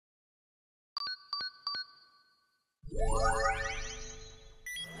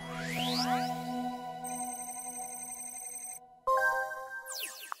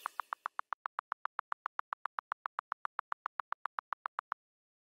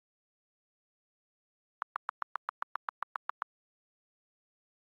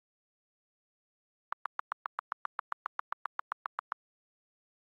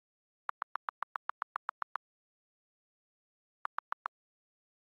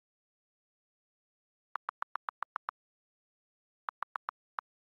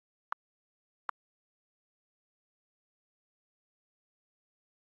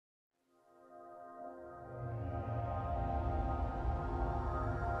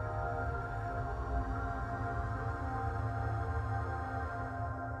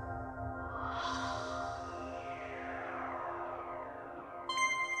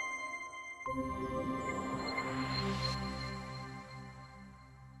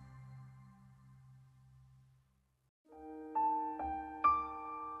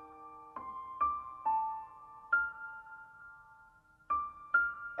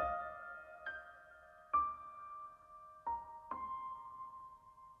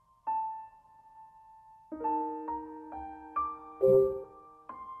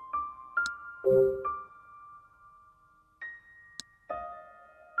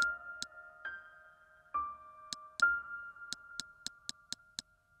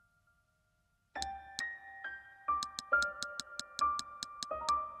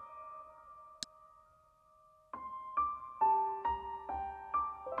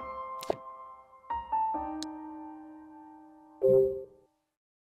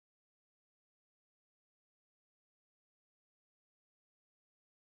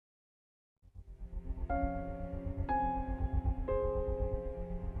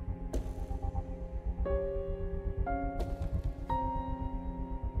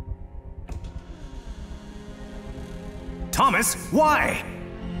Thomas, why?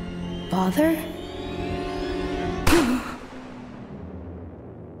 Father?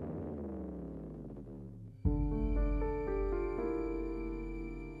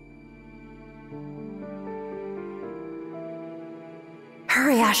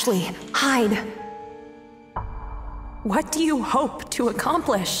 Hurry, Ashley. Hide. What do you hope to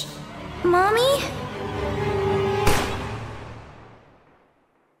accomplish? Mommy?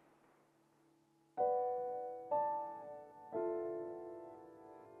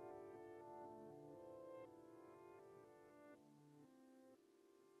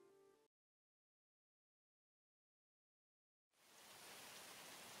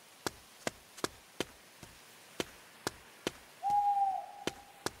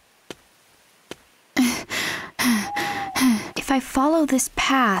 If I follow this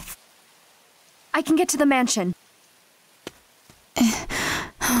path, I can get to the mansion.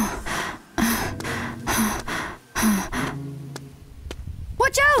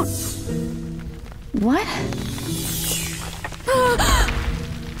 Watch out! What?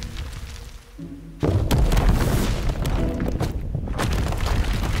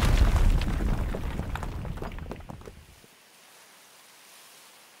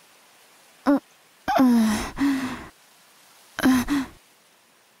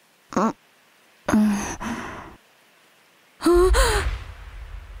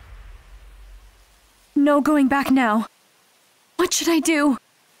 No going back now. What should I do?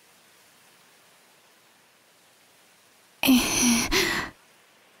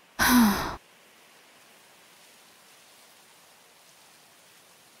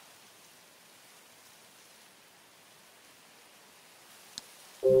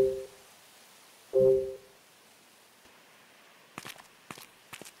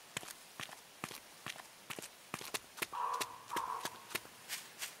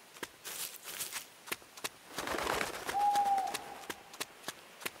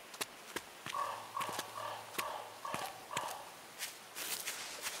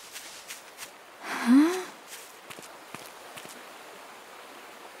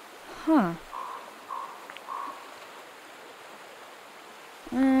 Huh.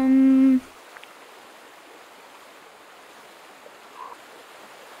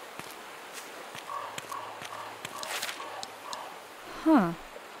 Huh.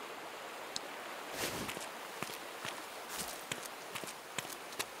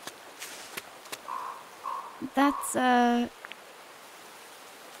 That's,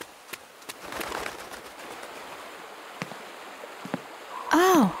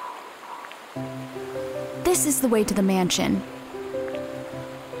 Oh! This is the way to the mansion.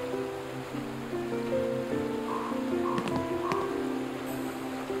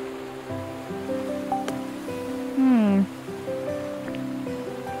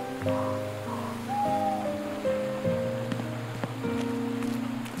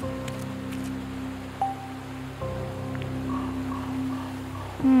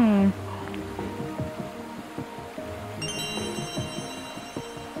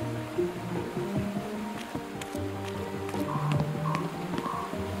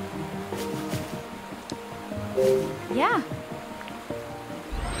 Yeah.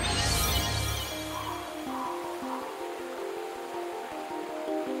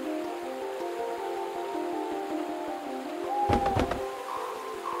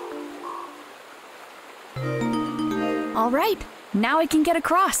 All right, now I can get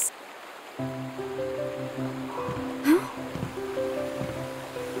across. Huh?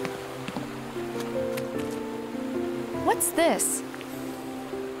 What's this?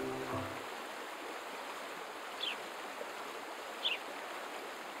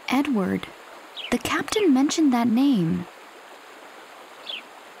 Edward. The captain mentioned that name.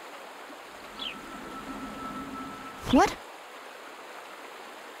 What?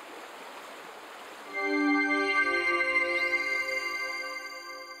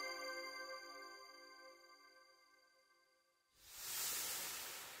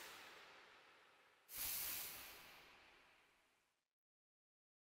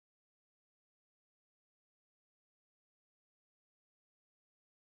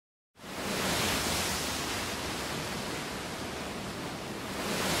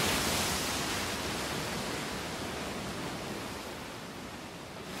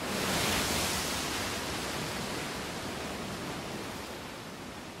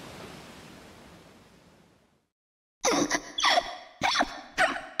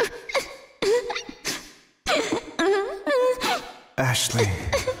 Ashley.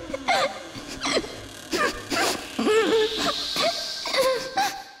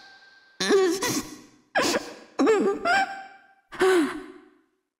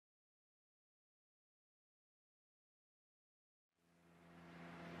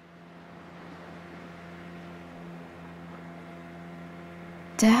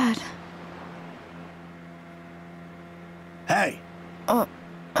 Dad. Hey.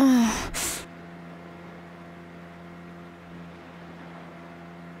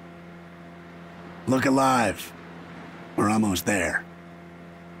 Look alive. We're almost there.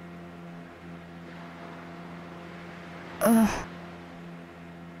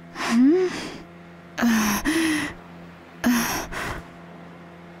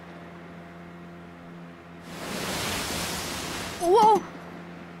 Whoa!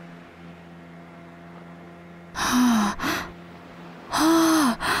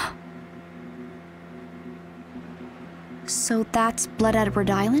 So that's Blood Edward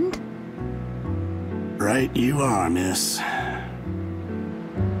Island? Right you are, miss.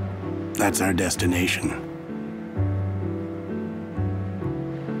 That's our destination.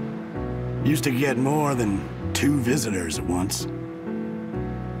 Used to get more than 2 visitors at once.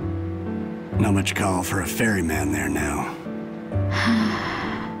 Not much call for a ferryman there now.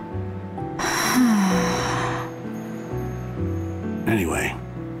 Anyway,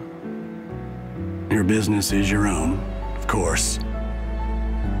 your business is your own, of course.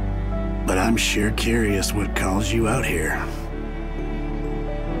 But I'm sure curious what calls you out here.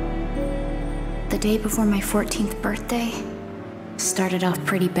 The day before my 14th birthday started off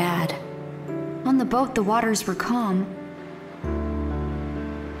pretty bad. On the boat, the waters were calm.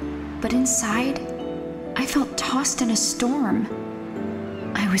 But inside, I felt tossed in a storm.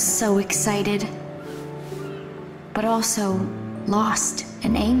 I was so excited, but also lost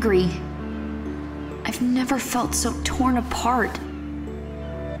and angry. I've never felt so torn apart.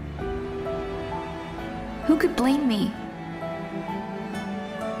 Who could blame me?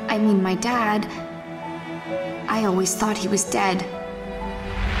 I mean, my dad. I always thought he was dead.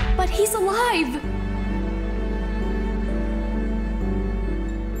 But he's alive!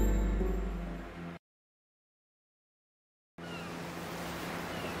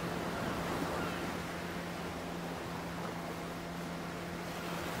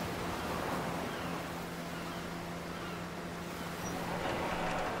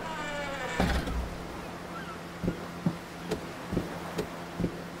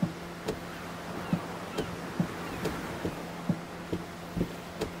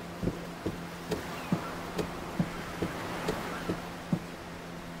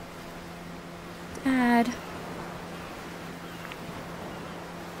 Dad.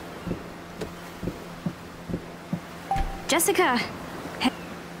 Jessica!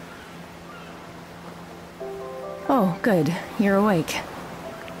 Oh, good. You're awake.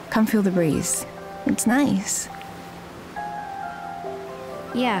 Come feel the breeze. It's nice.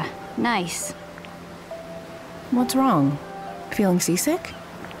 Yeah, nice. What's wrong? Feeling seasick?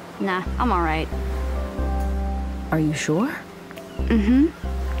 Nah, I'm alright. Are you sure?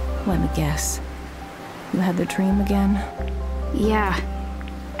 Mm-hmm. Let me guess. You had the dream again? Yeah.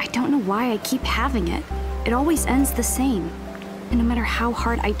 I don't know why I keep having it. It always ends the same. And no matter how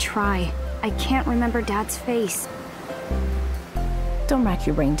hard I try, I can't remember Dad's face. Don't rack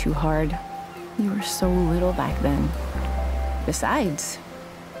your brain too hard. You were so little back then. Besides,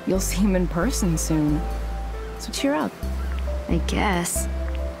 you'll see him in person soon. So cheer up. I guess.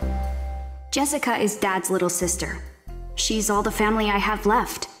 Jessica is Dad's little sister. She's all the family I have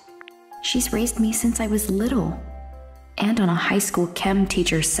left. She's raised me since I was little, and on a high school chem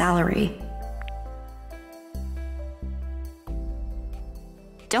teacher's salary.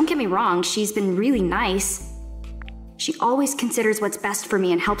 Don't get me wrong, she's been really nice. She always considers what's best for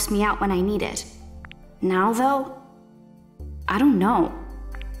me and helps me out when I need it. Now, though, I don't know.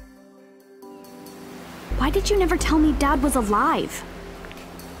 Why did you never tell me Dad was alive?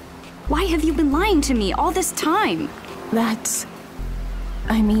 Why have you been lying to me all this time?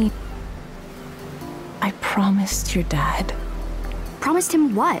 I promised your dad. Promised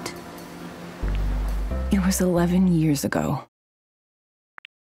him what? It was 11 years ago.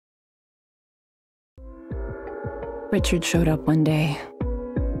 Richard showed up one day,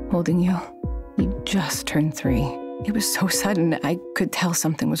 holding you. He just turned 3. It was so sudden, I could tell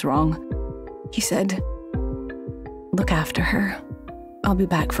something was wrong. He said, "Look after her. I'll be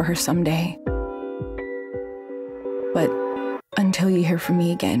back for her someday. But until you hear from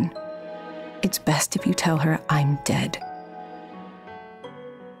me again, it's best if you tell her I'm dead."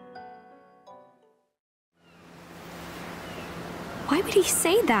 Why would he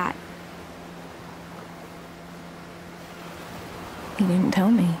say that? He didn't tell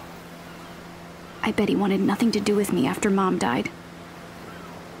me. I bet he wanted nothing to do with me after Mom died.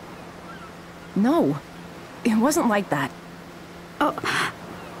 No, it wasn't like that. Oh.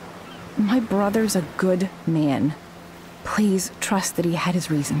 My brother's a good man. Please trust that he had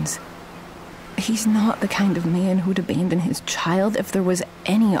his reasons. He's not the kind of man who'd abandon his child if there was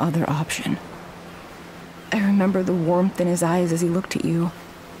any other option. I remember the warmth in his eyes as he looked at you.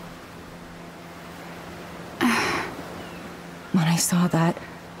 When I saw that,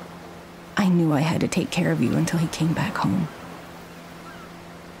 I knew I had to take care of you until he came back home.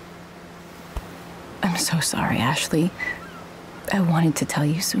 I'm so sorry, Ashley. I wanted to tell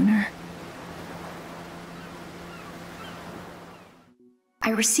you sooner. I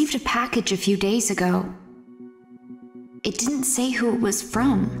received a package a few days ago. It didn't say who it was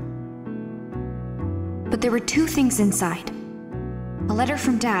from. But there were 2 things inside. A letter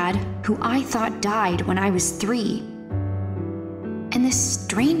from Dad, who I thought died when I was 3. And this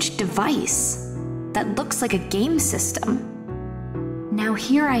strange device that looks like a game system. Now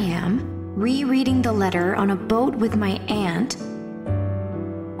here I am, rereading the letter on a boat with my aunt,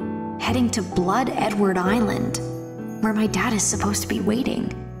 heading to Blood Edward Island, where my dad is supposed to be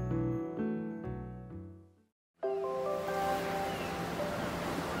waiting.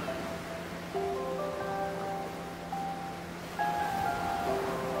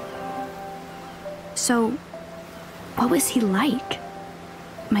 So, what was he like?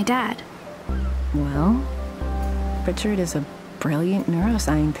 My dad? Well, Richard is a brilliant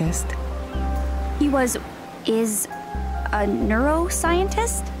neuroscientist. Is a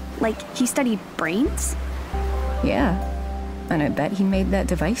neuroscientist? Like, he studied brains? Yeah, and I bet he made that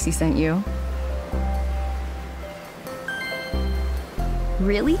device he sent you.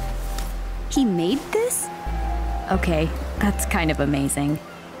 Really? He made this? Okay, that's kind of amazing.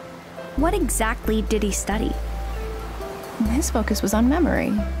 What exactly did he study? His focus was on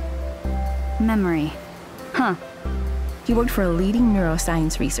memory. Memory. Huh. He worked for a leading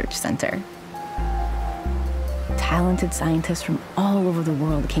neuroscience research center. Talented scientists from all over the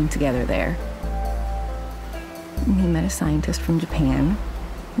world came together there. He met a scientist from Japan,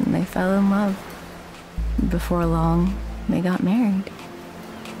 and they fell in love. Before long, they got married.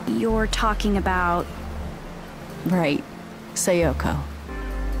 You're talking about... Right, Sayoko.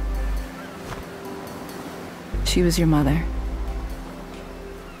 She was your mother.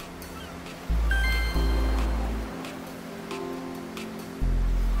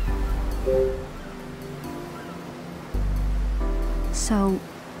 So,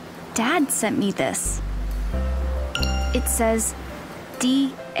 Dad sent me this. It says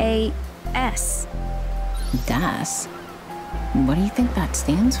DAS. DAS? What do you think that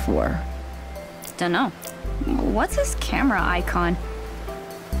stands for? Dunno. What's his camera icon?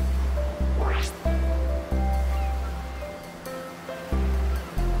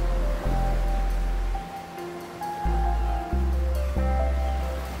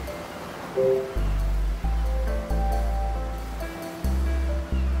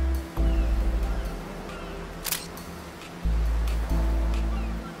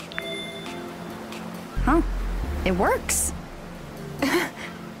 Huh. It works.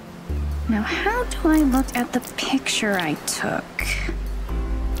 Now, how do I look at the picture I took?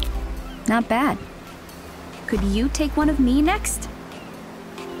 Not bad. Could you take one of me next?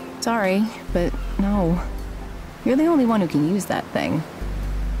 Sorry, but no. You're the only one who can use that thing.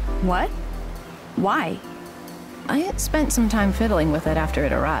 What? Why? I had spent some time fiddling with it after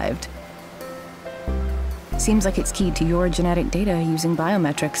it arrived. Seems like it's keyed to your genetic data using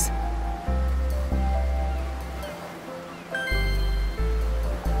biometrics.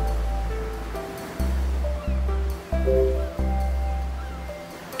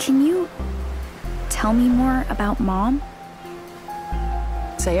 Can you tell me more about Mom?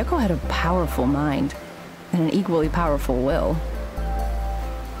 Sayoko had a powerful mind, and an equally powerful will.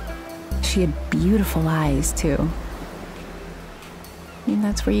 She had beautiful eyes, too. And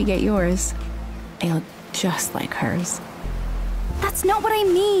that's where you get yours. They look just like hers. That's not what I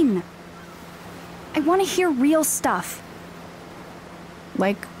mean! I want to hear real stuff.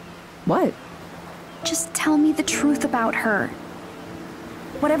 Like, what? Just tell me the truth about her.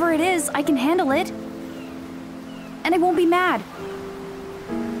 Whatever it is, I can handle it. And I won't be mad.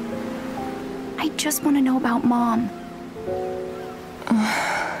 I just want to know about Mom.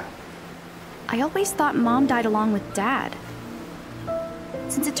 I always thought Mom died along with Dad.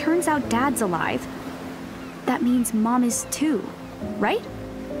 Since it turns out Dad's alive, that means Mom is too, right?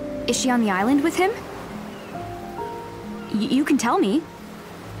 Is she on the island with him? You can tell me.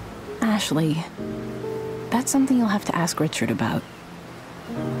 Ashley, that's something you'll have to ask Richard about.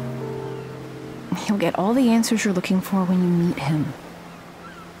 He'll get all the answers you're looking for when you meet him.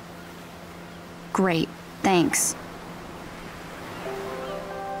 Great, thanks.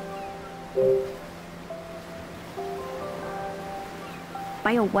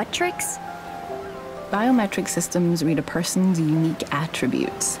 Biometrics? Biometric systems read a person's unique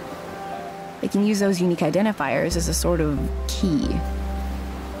attributes. They can use those unique identifiers as a sort of key.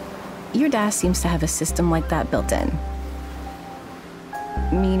 Your DAS seems to have a system like that built in.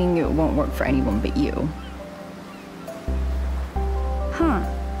 Meaning it won't work for anyone but you. Huh.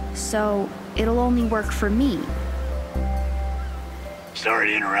 So, it'll only work for me. Sorry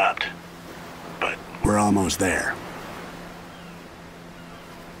to interrupt, but we're almost there.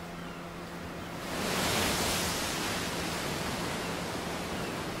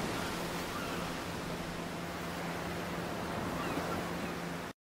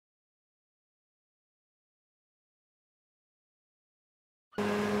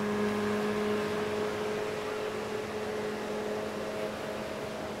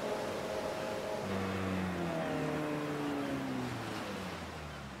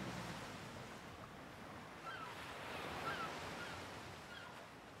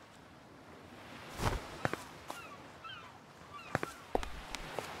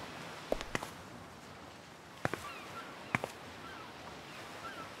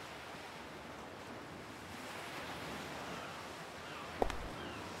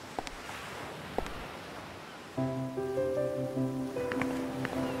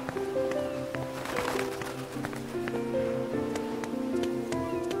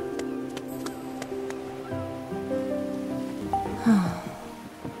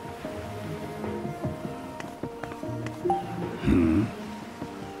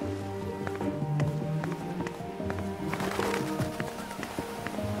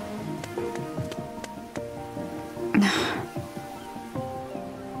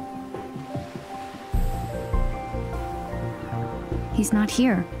 He's not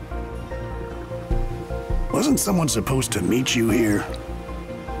here. Wasn't someone supposed to meet you here?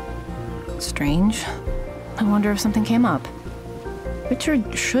 Strange. I wonder if something came up.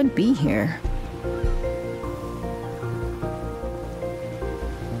 Richard should be here.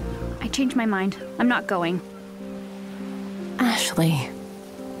 I changed my mind. I'm not going. Ashley.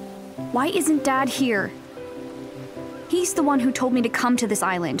 Why isn't Dad here? He's the one who told me to come to this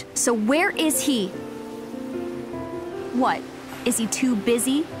island. So where is he? What? Is he too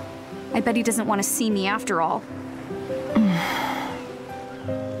busy? I bet he doesn't want to see me after all.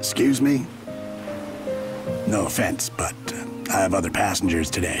 Excuse me? No offense, but I have other passengers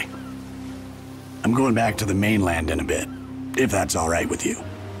today. I'm going back to the mainland in a bit, if that's all right with you.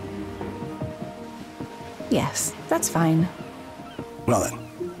 Yes, that's fine. Well then,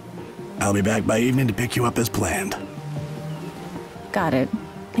 I'll be back by evening to pick you up as planned. Got it.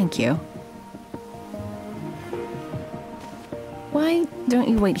 Thank you. Why don't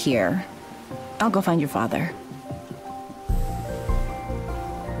you wait here? I'll go find your father.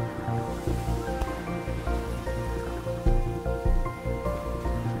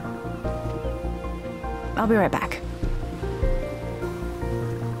 I'll be right back.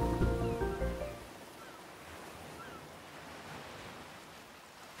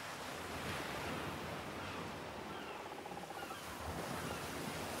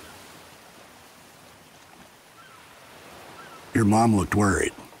 Your mom looked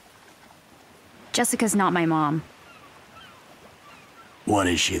worried. Jessica's not my mom. What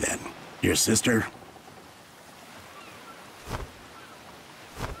is she then? Your sister?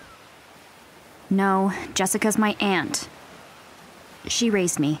 No, Jessica's my aunt. She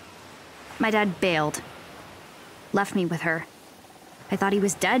raised me. My dad bailed. Left me with her. I thought he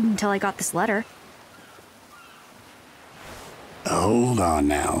was dead until I got this letter. Hold on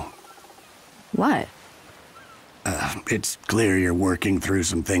now. What? It's clear you're working through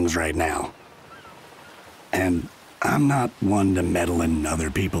some things right now. And I'm not one to meddle in other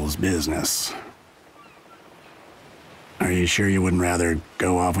people's business. Are you sure you wouldn't rather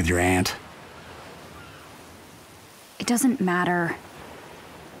go off with your aunt? It doesn't matter.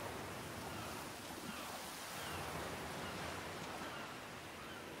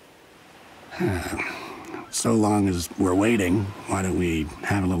 So long as we're waiting, why don't we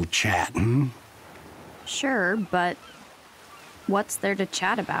have a little chat, hmm? Sure, but what's there to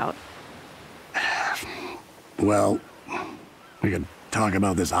chat about? Well, we could talk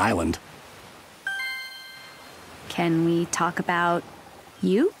about this island. Can we talk about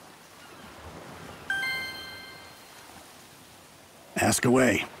you? Ask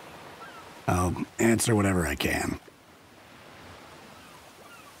away. I'll answer whatever I can.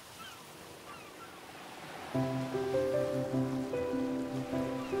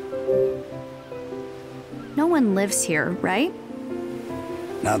 No one lives here, right?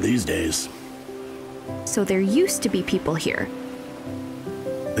 Not these days. So there used to be people here.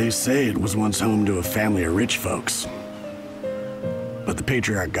 They say it was once home to a family of rich folks. But the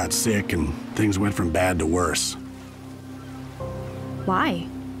patriarch got sick and things went from bad to worse. Why?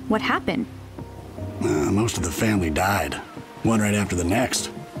 What happened? Most of the family died, one right after the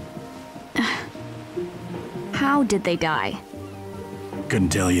next. How did they die? Couldn't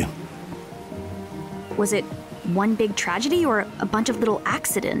tell you. Was it one big tragedy or a bunch of little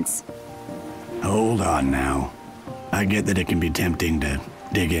accidents? Hold on now. I get that it can be tempting to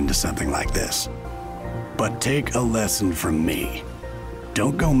dig into something like this. But take a lesson from me.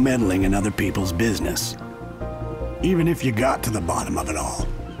 Don't go meddling in other people's business. Even if you got to the bottom of it all,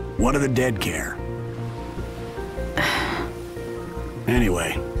 what do the dead care?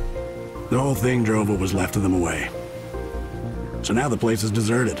 Anyway, the whole thing drove what was left of them away. So now the place is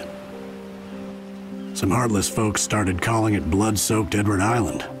deserted. Some heartless folks started calling it blood-soaked Edward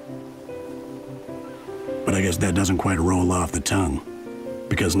Island. But I guess that doesn't quite roll off the tongue,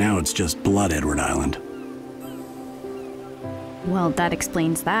 because now it's just Blood Edward Island. Well, that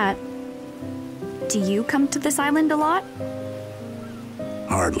explains that. Do you come to this island a lot?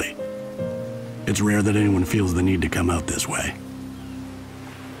 Hardly. It's rare that anyone feels the need to come out this way.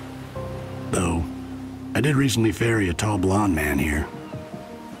 Though, I did recently ferry a tall blonde man here.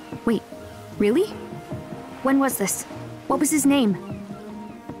 Wait, really? When was this? What was his name?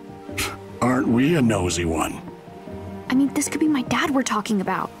 Aren't we a nosy one? I mean, this could be my dad we're talking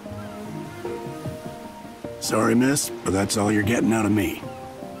about. Sorry, miss, but that's all you're getting out of me.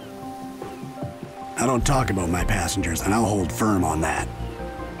 I don't talk about my passengers, and I'll hold firm on that.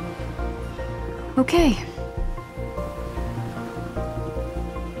 Okay.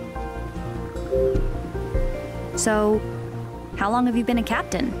 So, how long have you been a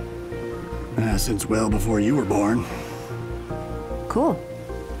captain? Since well before you were born. Cool.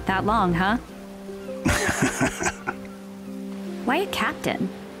 That long, huh? Why a captain?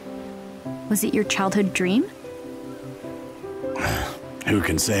 Was it your childhood dream? Who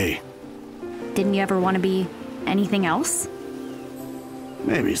can say? Didn't you ever want to be anything else?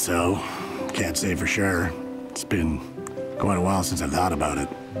 Maybe so. Can't say for sure. It's been quite a while since I've thought about it.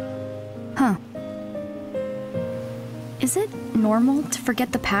 Huh. Is it normal to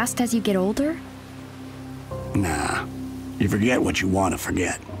forget the past as you get older? Nah. You forget what you want to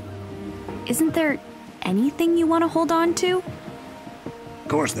forget. Isn't there anything you want to hold on to? Of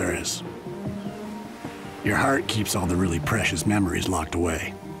course there is. Your heart keeps all the really precious memories locked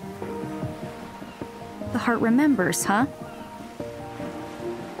away. The heart remembers, huh?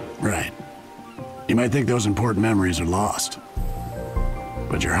 Right. You might think those important memories are lost.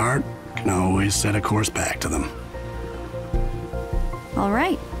 But your heart can always set a course back to them. All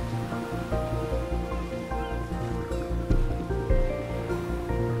right.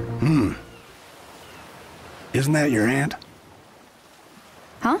 Isn't that your aunt?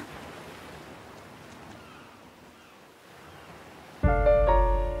 Huh?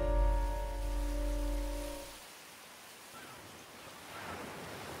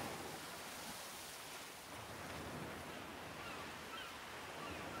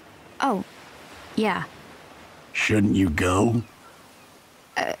 Oh, yeah, Shouldn't you go?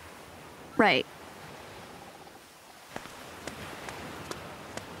 right.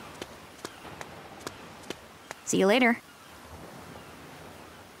 See you later.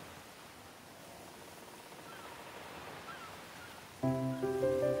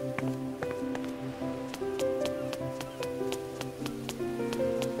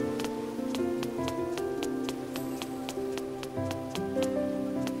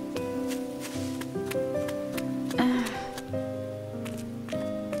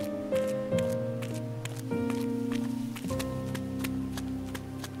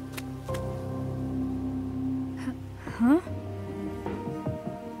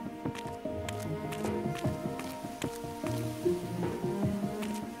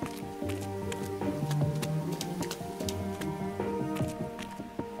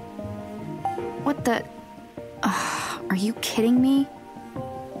 What the... are you kidding me?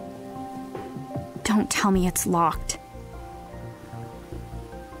 Don't tell me it's locked.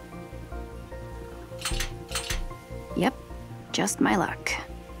 Yep, just my luck.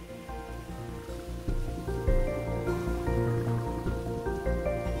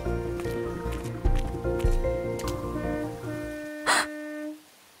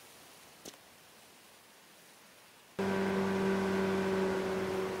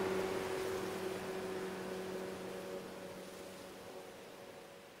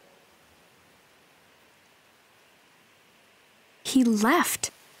 He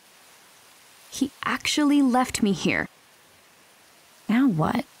left. He actually left me here. Now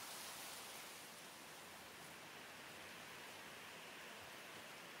what?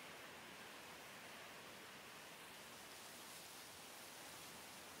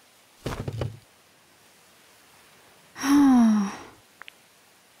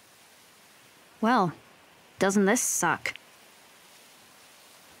 Well, doesn't this suck?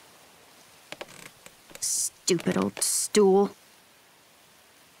 Stupid old stool.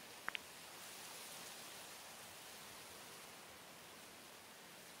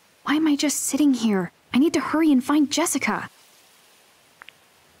 Why am I just sitting here? I need to hurry and find Jessica.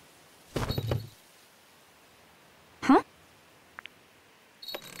 Huh?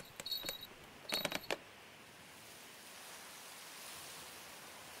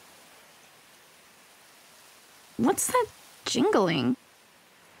 What's that jingling?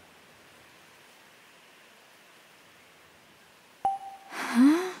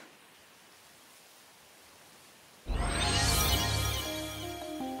 Huh?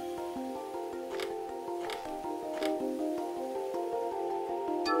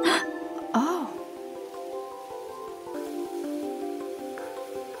 Oh.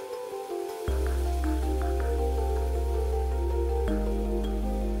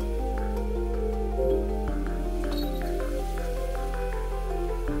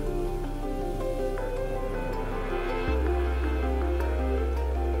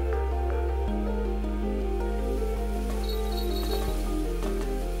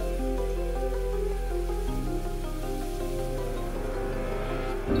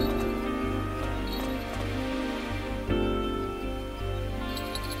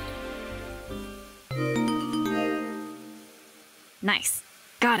 Nice.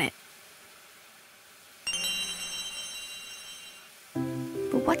 Got it.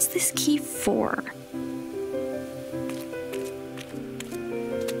 But what's this key for?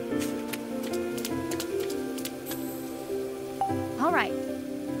 All right.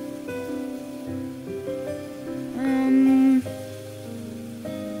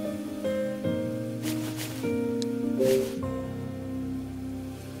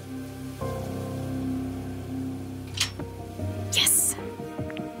 Yes.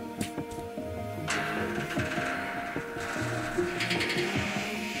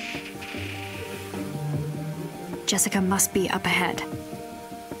 Jessica must be up ahead.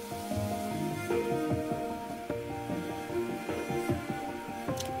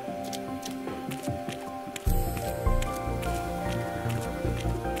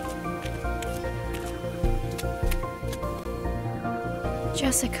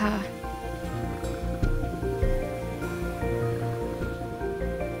 Jessica.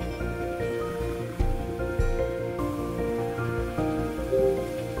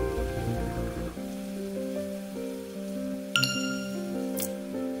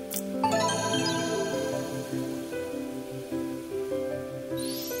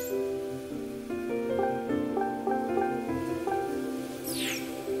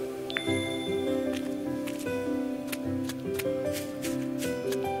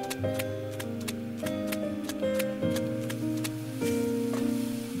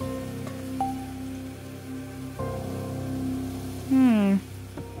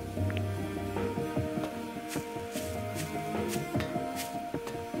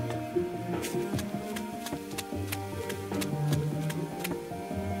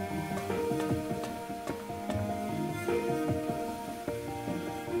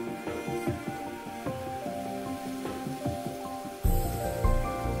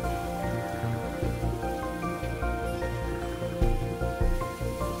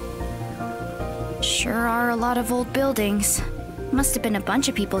 Sure are a lot of old buildings. Must have been a bunch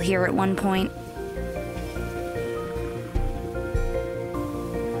of people here at one point.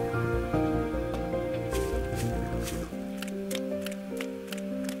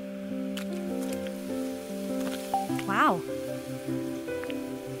 Wow.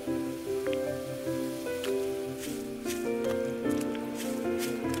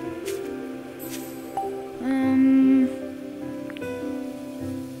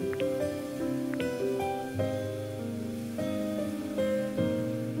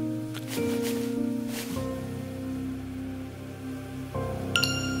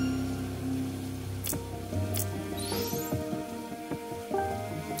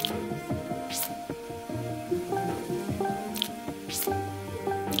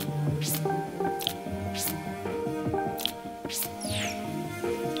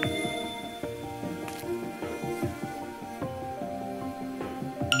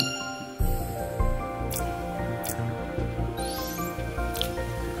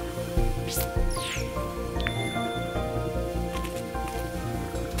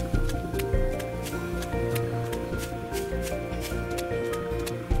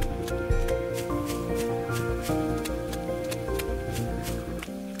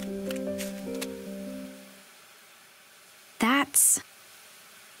 That's...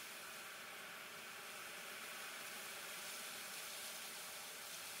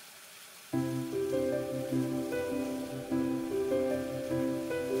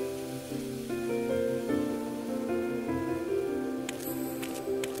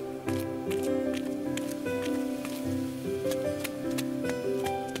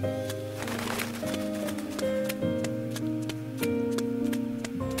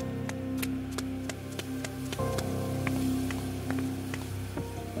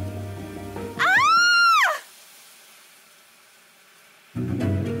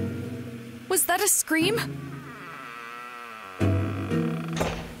 Was that a scream?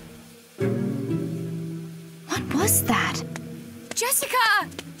 What was that? Jessica!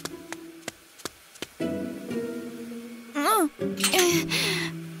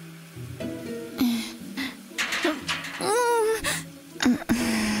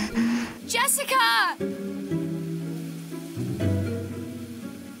 Jessica!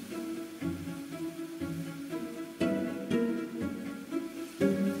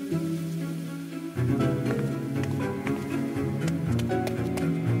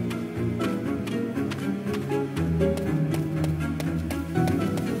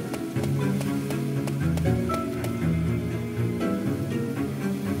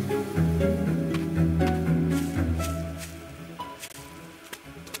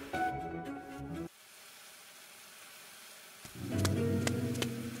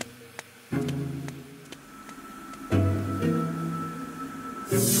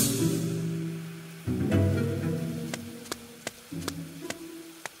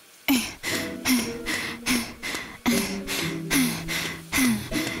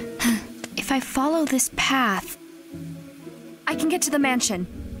 If I follow this path... I can get to the mansion.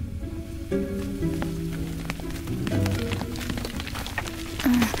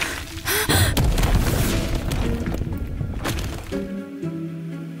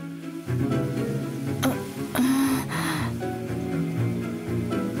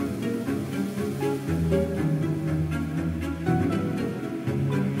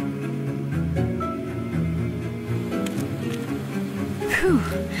 Phew.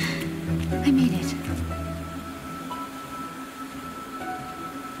 I made it.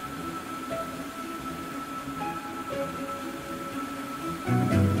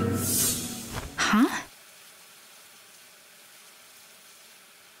 Huh?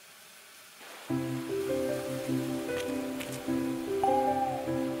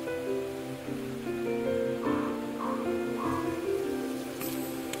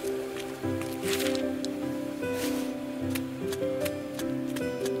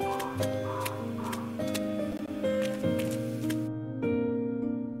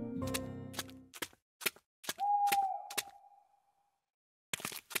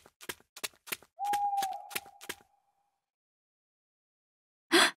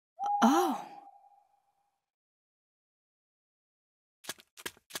 Oh.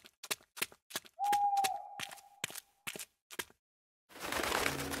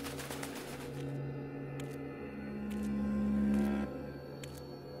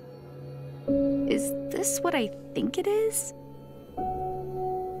 Is this what I think it is?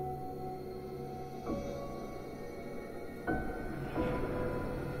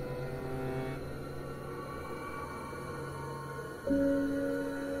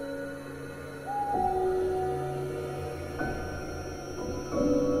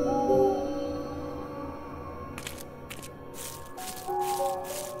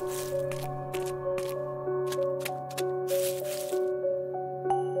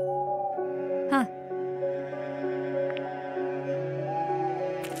 Huh.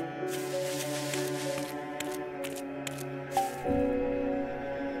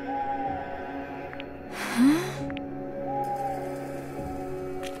 Huh.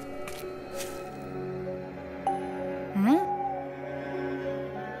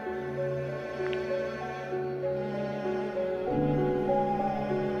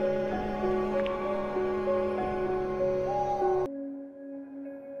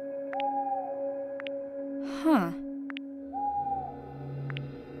 Huh.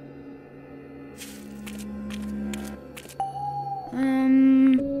 Huh?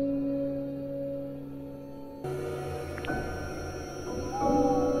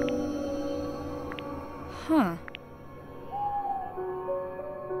 Huh.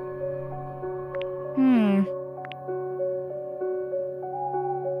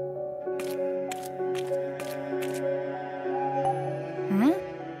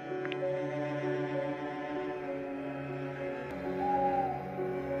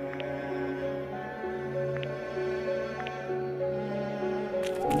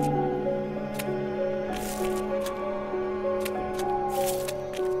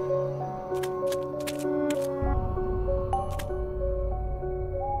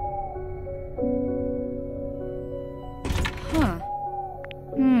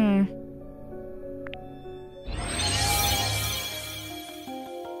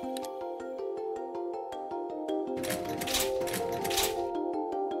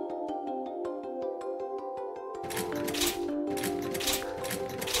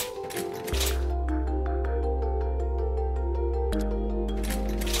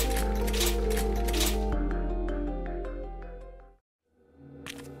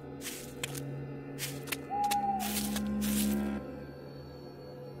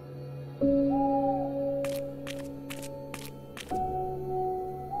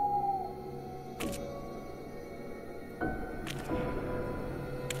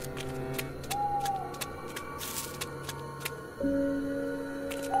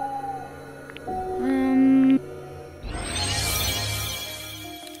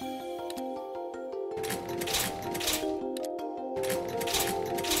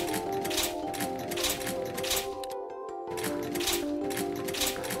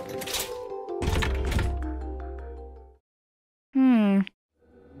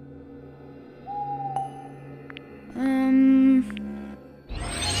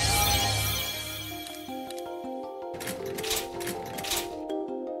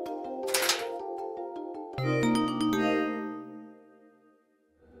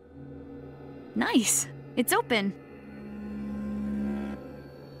 Nice. It's open.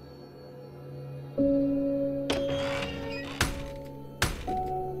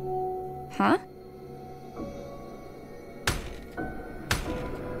 Huh?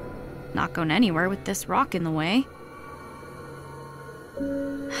 Not going anywhere with this rock in the way.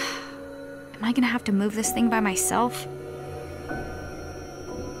 Am I gonna have to move this thing by myself?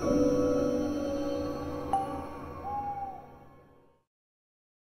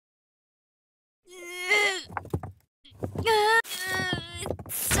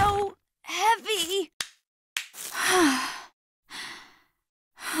 It's so heavy.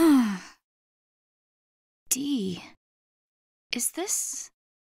 D. Is this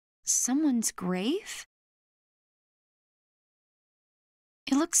someone's grave?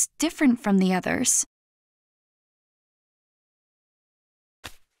 It looks different from the others.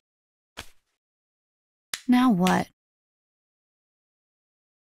 Now what?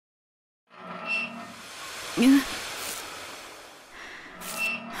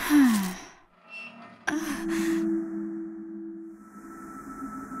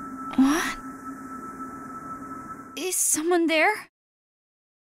 What? Is someone there?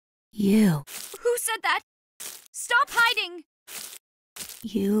 You. Who said that? Stop hiding!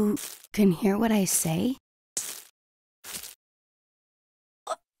 You can hear what I say?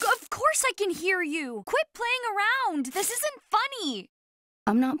 Of course I can hear you! Quit playing around! This isn't funny!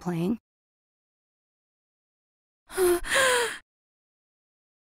 I'm not playing.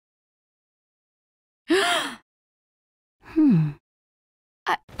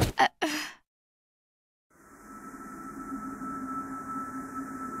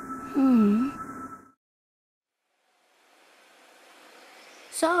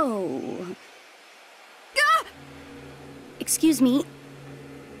 So... Excuse me,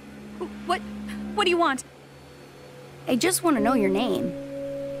 What do you want? I just want to know your name.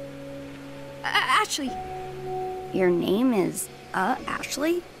 Ashley. Your name is,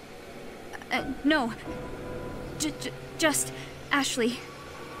 Ashley? No. Just Ashley.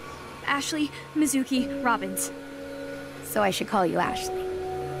 Ashley Mizuki Robins. So I should call you Ashley.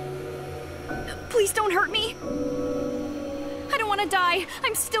 Please don't hurt me. I don't want to die.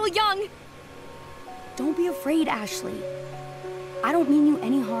 I'm still young. Don't be afraid, Ashley. I don't mean you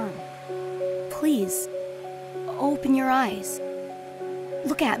any harm. Please, open your eyes.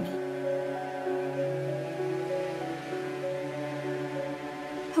 Look at me.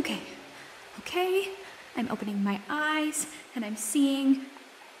 Okay. I'm opening my eyes, and I'm seeing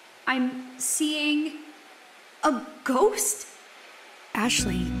a ghost?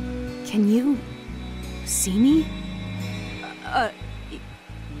 Ashley, can you see me?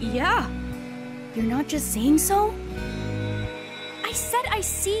 Yeah. You're not just saying so? I said I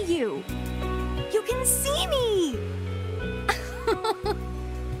see you. You can see me.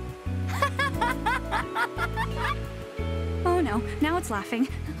 Oh no, now it's laughing.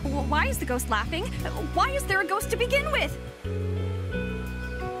 Why is the ghost laughing? Why is there a ghost to begin with?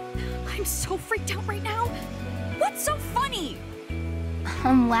 I'm so freaked out right now. What's so funny?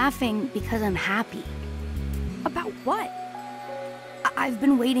 I'm laughing because I'm happy. About what? I've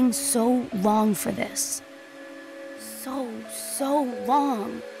been waiting so long for this. So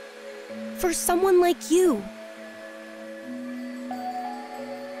long. For someone like you.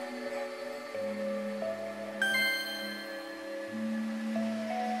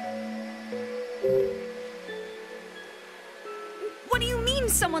 What do you mean,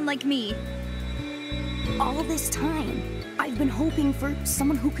 someone like me? All this time, I've been hoping for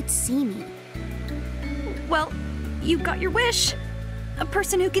someone who could see me. Well, you got your wish. A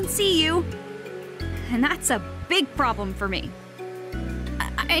person who can see you. And that's a big problem for me.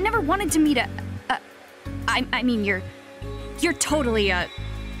 I never wanted to meet I mean, you're totally a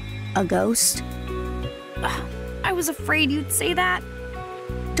ghost? I was afraid you'd say that.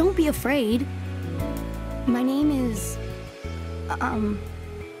 Don't be afraid. My name is...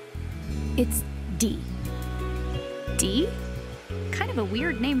 it's D. D? Kind of a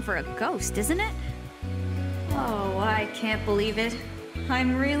weird name for a ghost, isn't it? Oh, I can't believe it.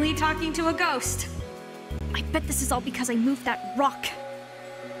 I'm really talking to a ghost. I bet this is all because I moved that rock.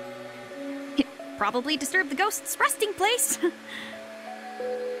 It probably disturbed the ghost's resting place.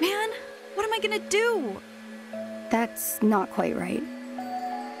 Man, what am I gonna do? That's not quite right.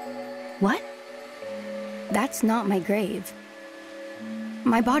 What? That's not my grave.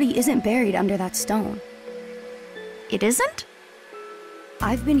 My body isn't buried under that stone. It isn't?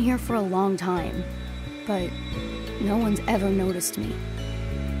 I've been here for a long time, but no one's ever noticed me.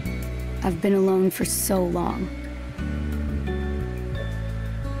 I've been alone for so long.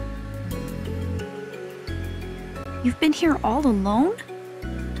 You've been here all alone?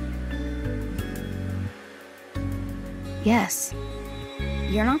 Yes.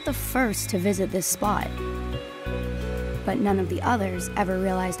 You're not the first to visit this spot. But none of the others ever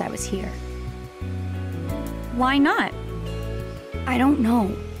realized I was here. Why not? I don't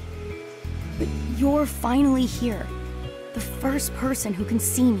know. But you're finally here. The first person who can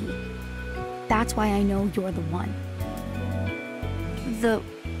see me. That's why I know you're the one. The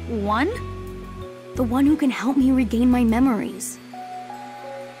one? The one who can help me regain my memories.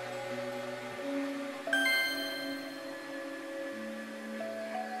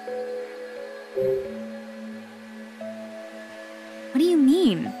 What do you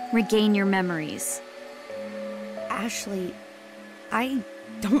mean, regain your memories? Ashley, I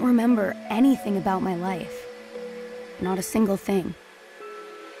don't remember anything about my life. Not a single thing.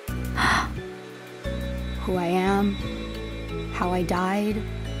 Who I am, how I died,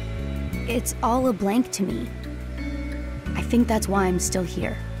 it's all a blank to me. I think that's why I'm still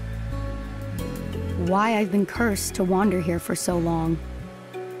here. Why I've been cursed to wander here for so long.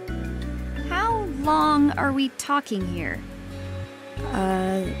 How long are we talking here?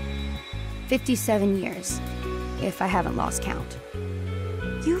 57 years, if I haven't lost count.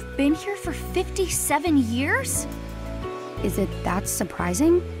 You've been here for 57 years? Is it that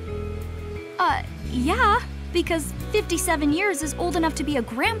surprising? Yeah, because 57 years is old enough to be a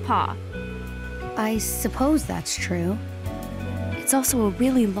grandpa. I suppose that's true. It's also a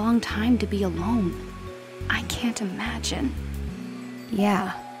really long time to be alone. I can't imagine.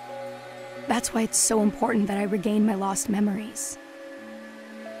 Yeah. That's why it's so important that I regain my lost memories.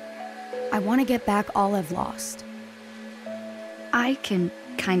 I want to get back all I've lost. I can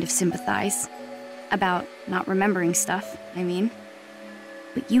kind of sympathize. About not remembering stuff, I mean.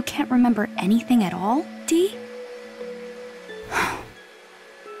 But you can't remember anything at all, Dee?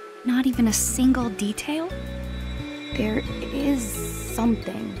 Not even a single detail? There is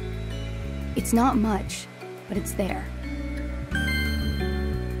something. It's not much, but it's there.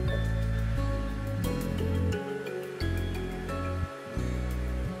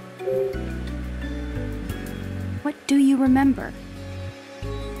 What do you remember?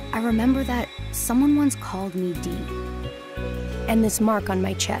 I remember that someone once called me D. And this mark on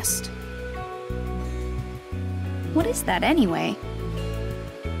my chest. What is that anyway?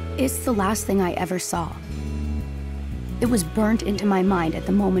 It's the last thing I ever saw. It was burnt into my mind at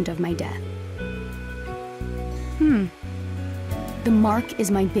the moment of my death. The mark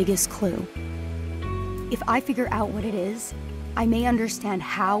is my biggest clue. If I figure out what it is, I may understand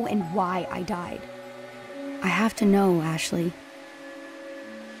how and why I died. I have to know, Ashley.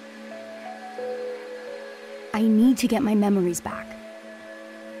 I need to get my memories back.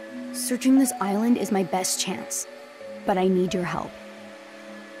 Searching this island is my best chance, but I need your help.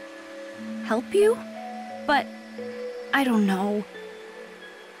 Help you? But I don't know.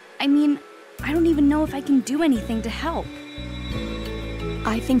 I mean, I don't even know if I can do anything to help.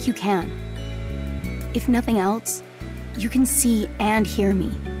 I think you can. If nothing else, you can see and hear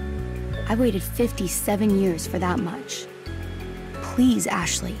me. I waited 57 years for that much. Please,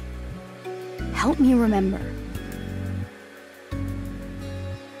 Ashley, help me remember.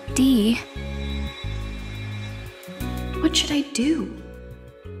 Dee, what should I do?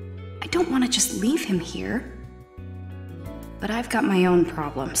 I don't want to just leave him here. But I've got my own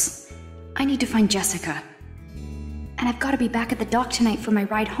problems. I need to find Jessica. And I've got to be back at the dock tonight for my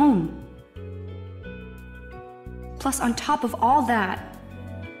ride home. Plus, on top of all that,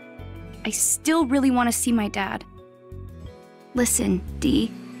 I still really want to see my dad. Listen,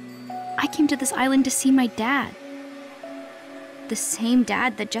 Dee, I came to this island to see my dad. The same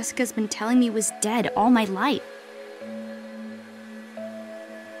dad that Jessica's been telling me was dead all my life.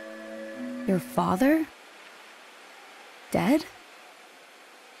 Your father? Dead?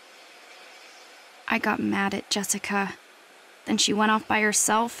 I got mad at Jessica. Then she went off by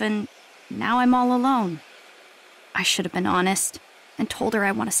herself, and now I'm all alone. I should have been honest and told her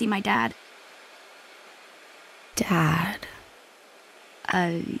I want to see my dad. Dad.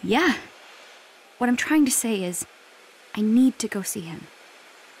 Yeah. What I'm trying to say is, I need to go see him.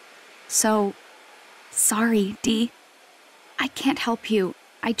 So, sorry, Dee. I can't help you.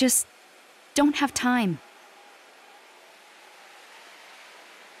 I just don't have time.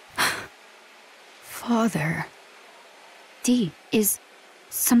 Father. Dee, is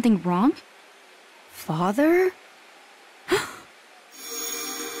something wrong? Father?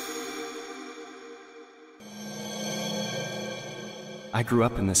 I grew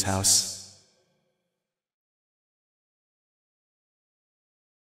up in this house.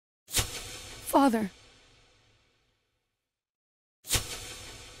 Father.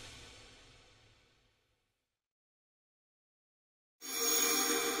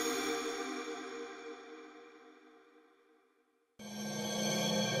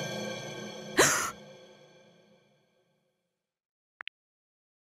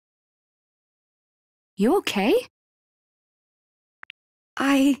 You okay?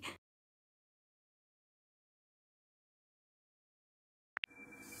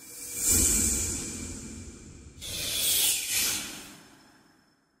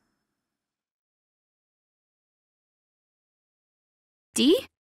 Dee?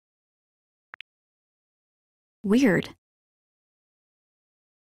 Weird.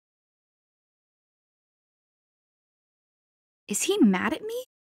 Is he mad at me?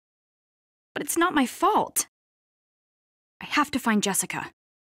 But it's not my fault. I have to find Jessica.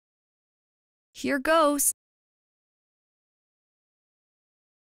 Here goes.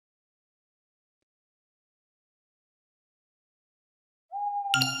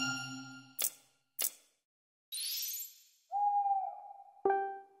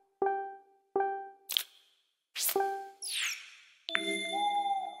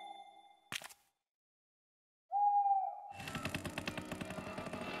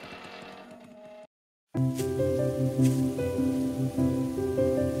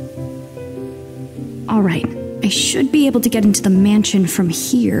 All right, I should be able to get into the mansion from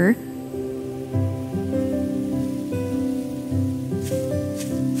here.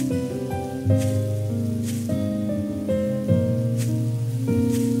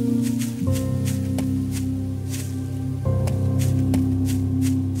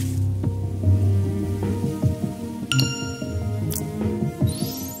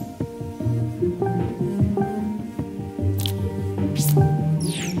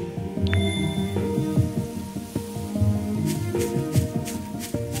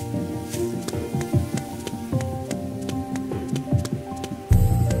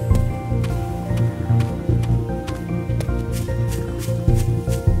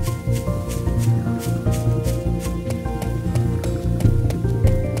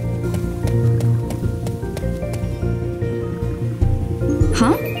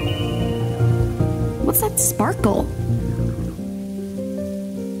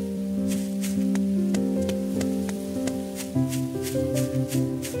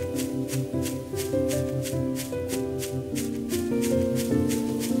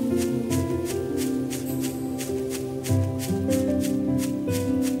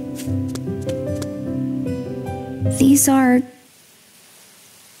 These are...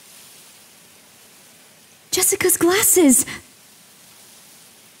 Jessica's glasses!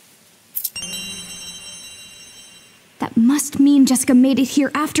 That must mean Jessica made it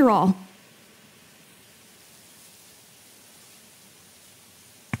here after all.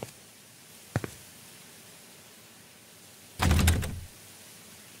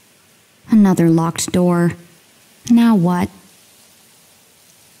 Another locked door. Now what?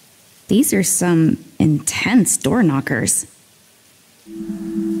 These are some intense door knockers.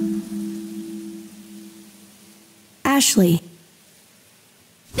 Ashley.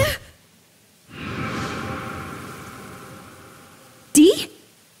 Dee?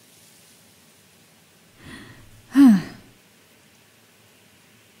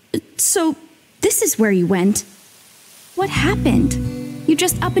 So, this is where you went. What happened? You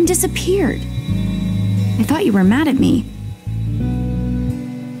just up and disappeared. I thought you were mad at me.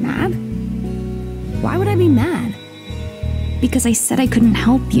 Mad? Why would I be mad? Because I said I couldn't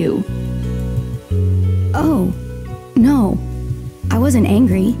help you. Oh, no. I wasn't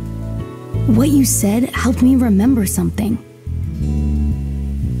angry. What you said helped me remember something.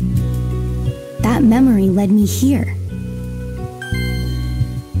 That memory led me here.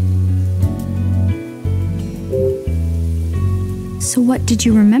 So what did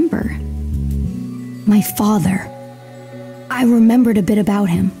you remember? My father. I remembered a bit about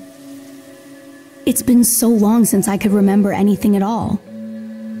him. It's been so long since I could remember anything at all.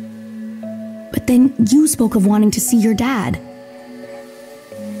 But then you spoke of wanting to see your dad.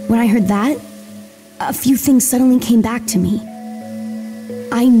 When I heard that, a few things suddenly came back to me.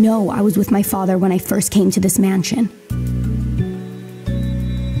 I know I was with my father when I first came to this mansion.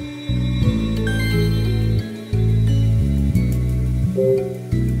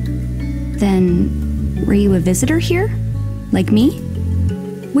 Then, were you a visitor here? Like me?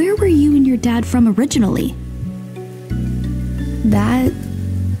 Where were you and your dad from originally? That...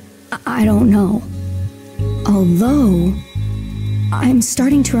 I don't know. Although, I'm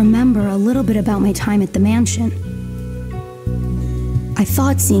starting to remember a little bit about my time at the mansion. I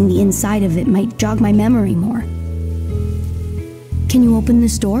thought seeing the inside of it might jog my memory more. Can you open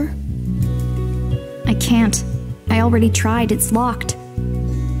this door? I can't. I already tried, it's locked.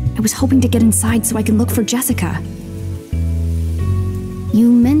 I was hoping to get inside so I can look for Jessica. You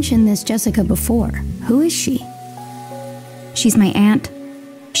mentioned this Jessica before. Who is she? She's my aunt.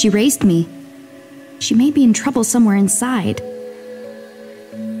 She raised me. She may be in trouble somewhere inside.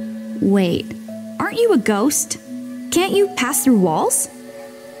 Wait, aren't you a ghost? Can't you pass through walls?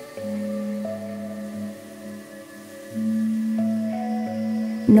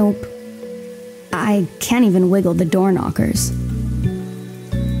 Nope. I can't even wiggle the door knockers.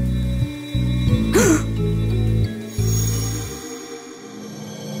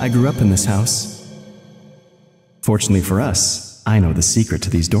 I grew up in this house. Fortunately for us, I know the secret to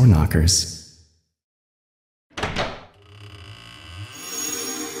these door knockers.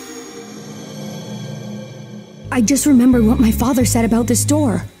 I just remembered what my father said about this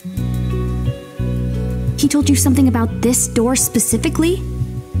door. He told you something about this door specifically?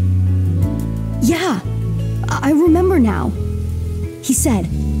 Yeah, I remember now. He said,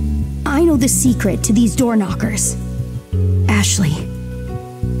 I know the secret to these door knockers. Ashley.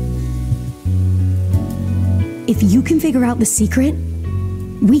 If you can figure out the secret,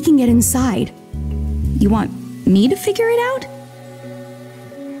 we can get inside. You want me to figure it out?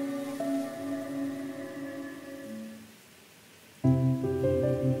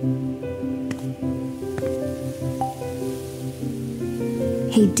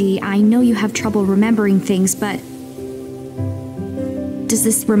 Hey Dee, I know you have trouble remembering things, but... does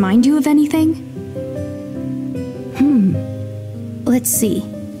this remind you of anything? Let's see.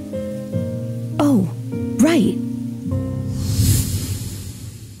 Oh, right.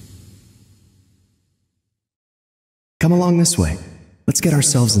 Come along this way. Let's get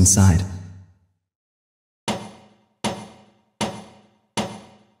ourselves inside.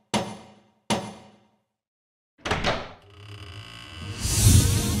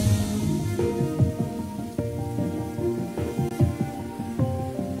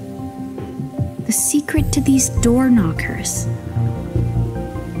 The secret to these door knockers.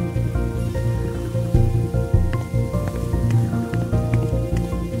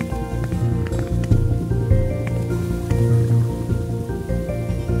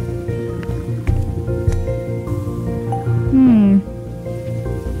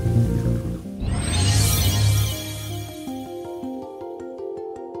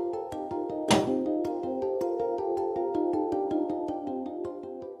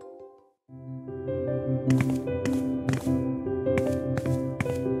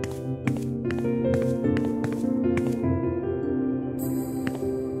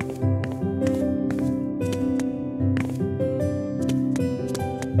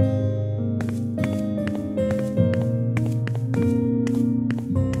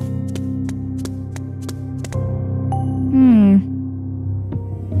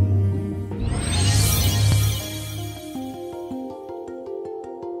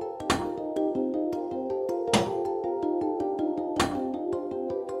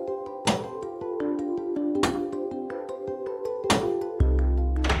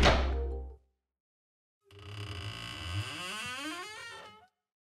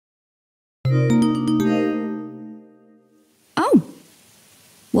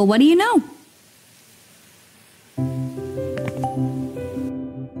 Well, what do you know?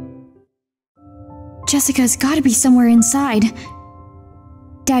 Jessica's gotta be somewhere inside.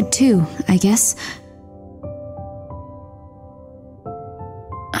 Dad too, I guess.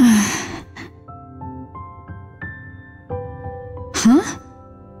 Huh?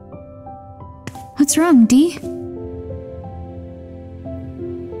 What's wrong, Dee?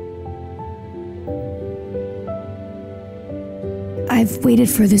 I've waited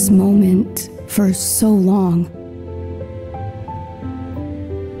for this moment for so long.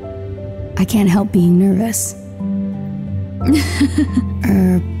 I can't help being nervous.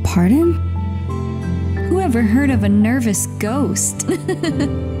 Pardon? Who ever heard of a nervous ghost? I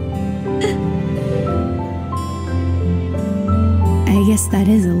guess that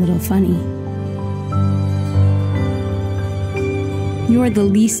is a little funny. You're the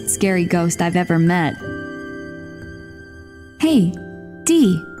least scary ghost I've ever met. Hey,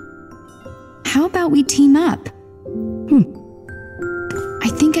 Dee. How about we team up? I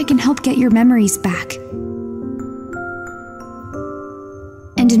think I can help get your memories back.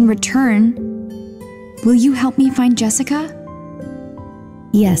 And in return, will you help me find Jessica?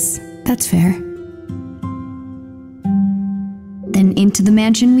 Yes, that's fair. Then into the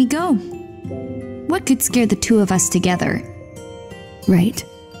mansion we go. What could scare the two of us together? Right.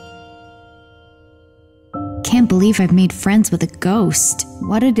 Can't believe I've made friends with a ghost.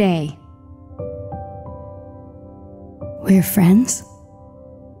 What a day. We're friends?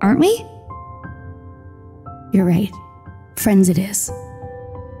 Aren't we? You're right. Friends it is.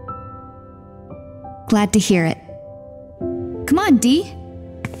 Glad to hear it. Come on, Dee.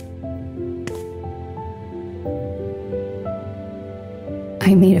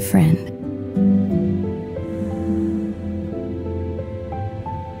 I made a friend.